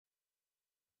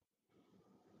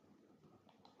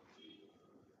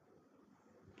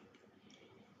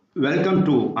Welcome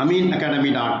to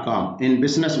aminacademy.com. In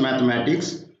business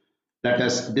mathematics, let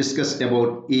us discuss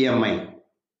about EMI,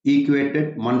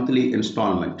 equated monthly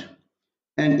installment.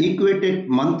 An equated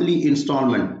monthly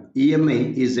installment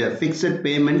EMI is a fixed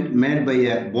payment made by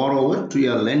a borrower to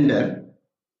a lender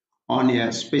on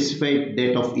a specified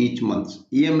date of each month.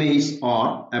 EMIs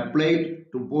are applied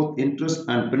to both interest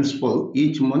and principal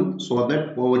each month so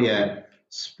that over a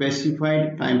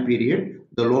specified time period,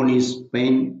 the loan is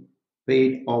paid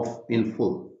off in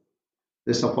full.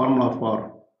 This is a formula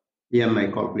for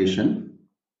EMI calculation.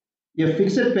 A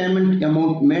fixed payment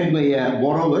amount made by a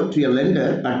borrower to a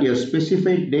lender at a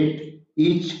specified date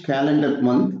each calendar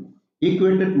month.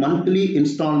 Equated monthly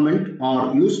installment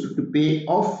are used to pay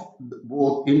off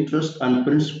both interest and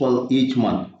principal each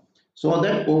month so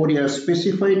that over a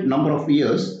specified number of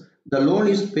years the loan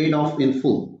is paid off in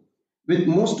full. With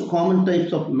most common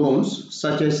types of loans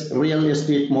such as real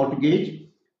estate mortgage,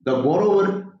 the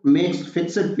borrower makes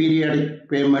fixed periodic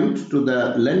payment to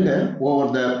the lender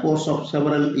over the course of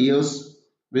several years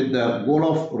with the goal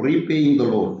of repaying the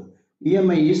loan.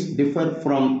 EMIs differ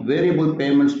from variable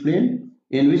payments plan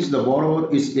in which the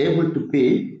borrower is able to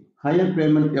pay higher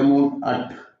payment amount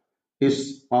at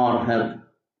his or her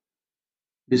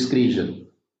discretion.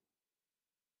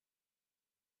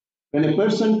 When a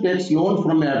person takes loan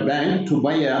from a bank to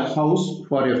buy a house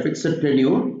for a fixed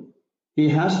tenure, he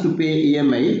has to pay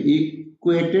EMI,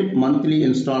 equated monthly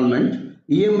installment.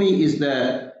 EMI is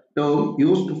the term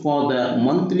used for the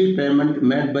monthly payment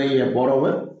made by a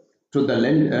borrower to the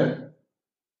lender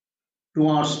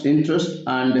towards interest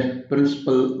and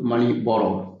principal money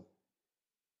borrowed.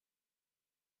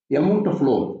 Amount of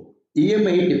loan.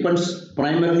 EMI depends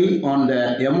primarily on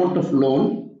the amount of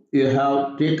loan you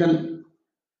have taken.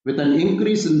 With an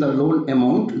increase in the loan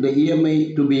amount, the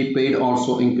EMI to be paid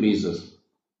also increases.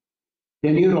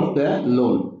 Tenure of the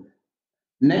loan.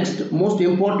 Next, most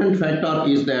important factor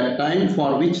is the time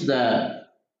for which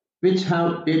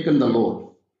have taken the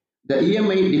loan. The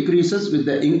EMI decreases with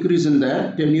the increase in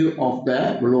the tenure of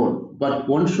the loan, but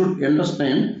one should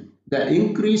understand the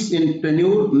increase in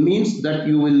tenure means that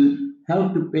you will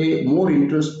have to pay more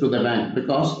interest to the bank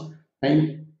because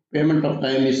payment of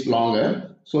time is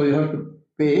longer, so you have to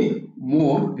pay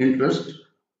more interest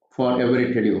for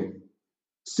every tenure.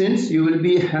 Since you will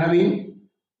be having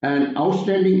an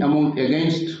outstanding amount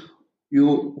against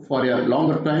you for a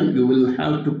longer time, you will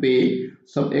have to pay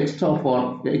some extra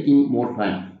for taking more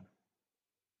time.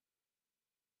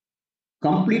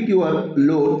 Complete your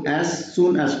loan as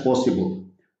soon as possible.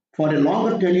 For a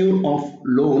longer tenure of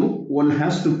loan, one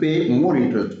has to pay more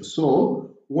interest.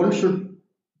 So one should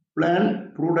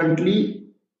plan prudently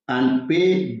and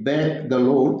pay back the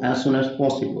loan as soon as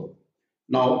possible.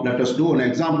 Now let us do an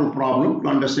example problem to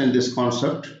understand this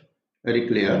concept very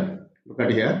clear. Look at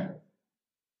here.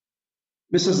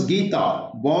 Mrs.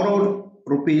 Geeta borrowed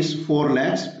rupees 4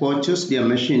 lakhs, purchased a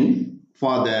machine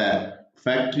for the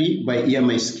factory by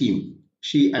EMI scheme.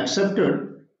 She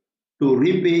accepted to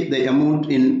repay the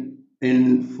amount in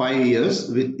 5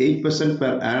 years with 8%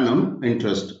 per annum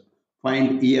interest.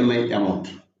 Find EMI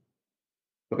amount.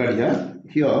 Look at here.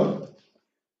 Here,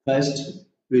 first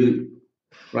we'll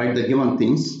write the given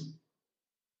things.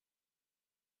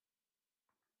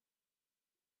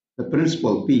 The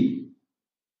principal P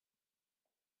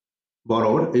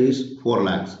borrowed is 4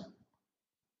 lakhs.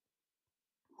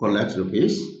 4 lakhs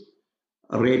rupees.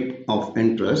 Rate of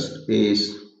interest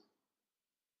is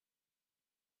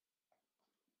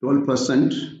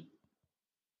 12%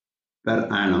 per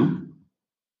annum,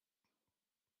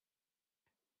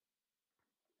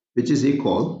 which is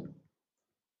equal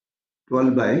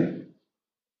 12 by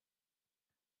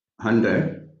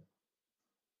 100,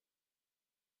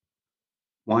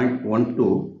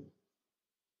 0.12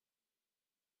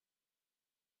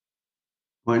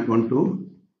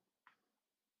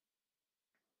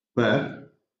 per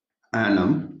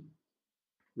annum,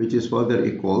 which is further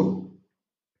equal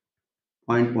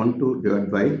 0.12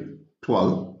 divided by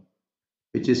 12,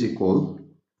 which is equal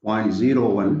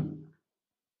 0.01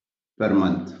 per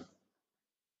month.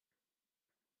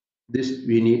 This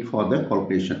we need for the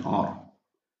calculation R.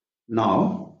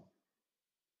 Now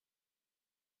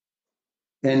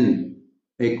N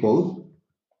equal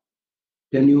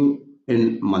tenure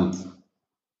in month.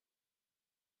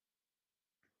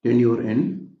 Tenure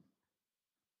in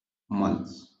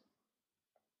months.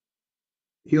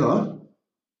 Here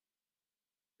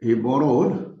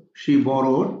she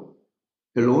borrowed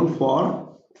a loan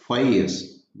for 5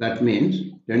 years. That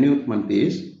means tenure month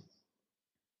is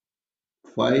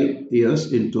 5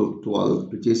 years into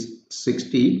 12, which is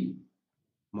 60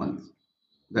 months.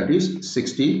 That is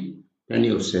 60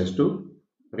 tenures has to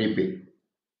repay.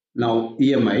 Now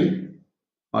EMI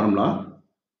formula,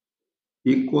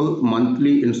 equal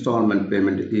monthly installment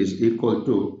payment is equal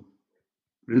to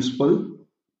principal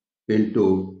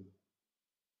into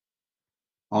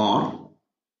R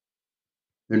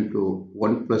into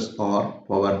 1 plus R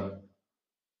power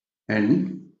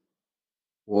n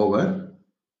over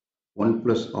 1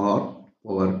 plus R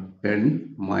power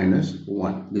n minus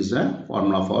 1. This is a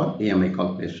formula for EMI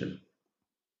calculation.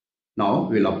 Now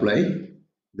we'll apply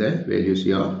the values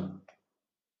here.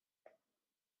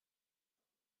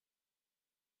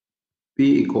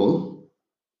 P equal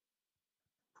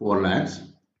 4 lakhs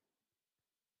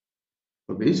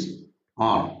rupees.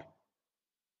 R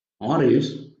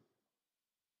is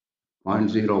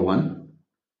 0.01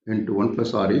 into 1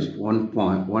 plus R is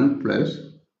 1.1 plus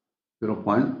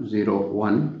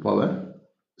 0.01 power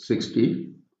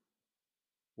 60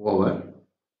 over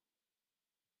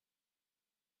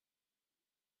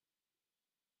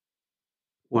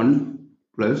 1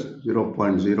 plus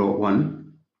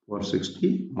 0.01 over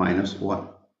 60 minus 1,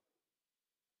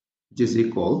 which is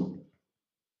equal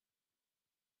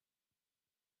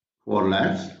 4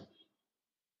 lakhs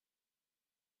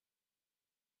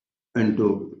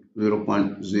into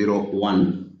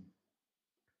 0.01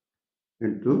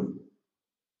 into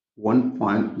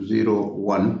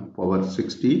 1.01 power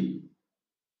 60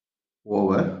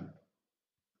 over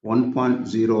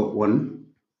 1.01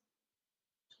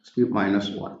 60 minus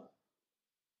 1,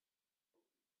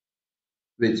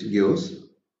 which gives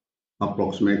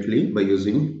approximately, by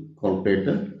using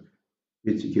calculator,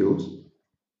 which gives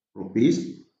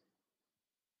rupees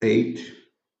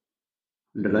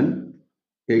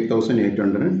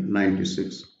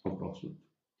 8,896 approximately.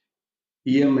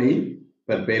 EMI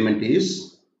per payment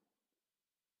is,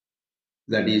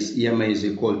 that is EMI is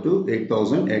equal to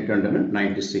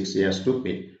 8,896 he has to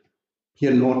pay.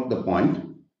 Here note the point.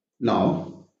 Now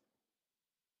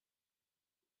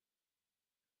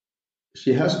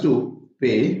she has to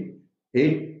pay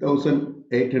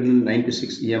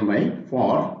 8,896 EMI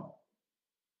for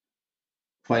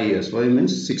 5 years. 5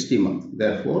 means 60 months.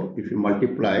 Therefore, if you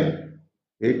multiply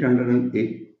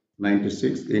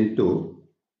 896 into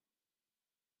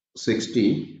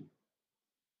 60,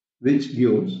 which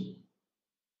gives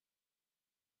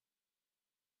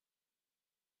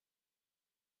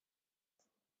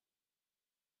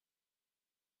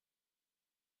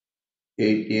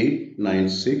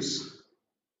 8896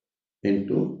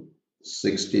 into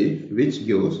 60, which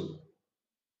gives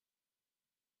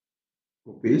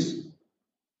rupees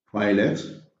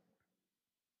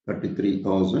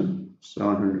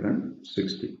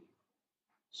 5,33,760.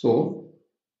 So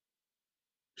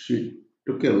she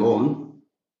took a loan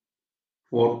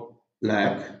for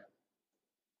lakh,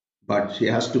 but she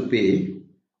has to pay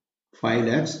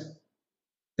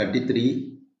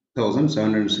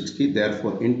 5,33,760.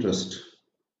 Therefore, interest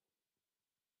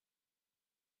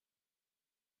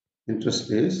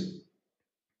is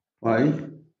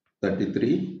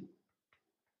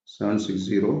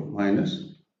 5,33,760 minus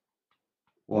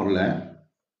 4 lakh,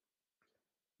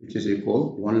 which is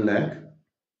equal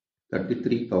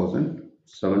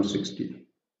 1,33,760.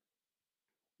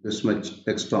 This much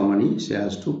extra money she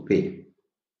has to pay.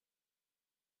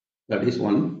 That is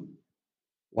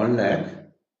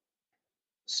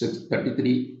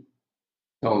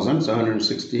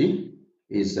 1,33,760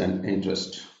 is an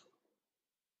interest.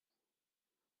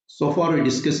 So far we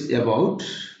discussed about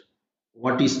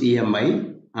what is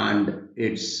EMI and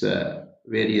its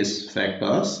various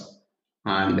factors,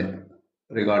 and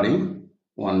regarding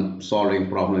one solving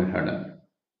problem we had done.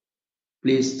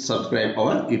 Please subscribe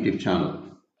our YouTube channel.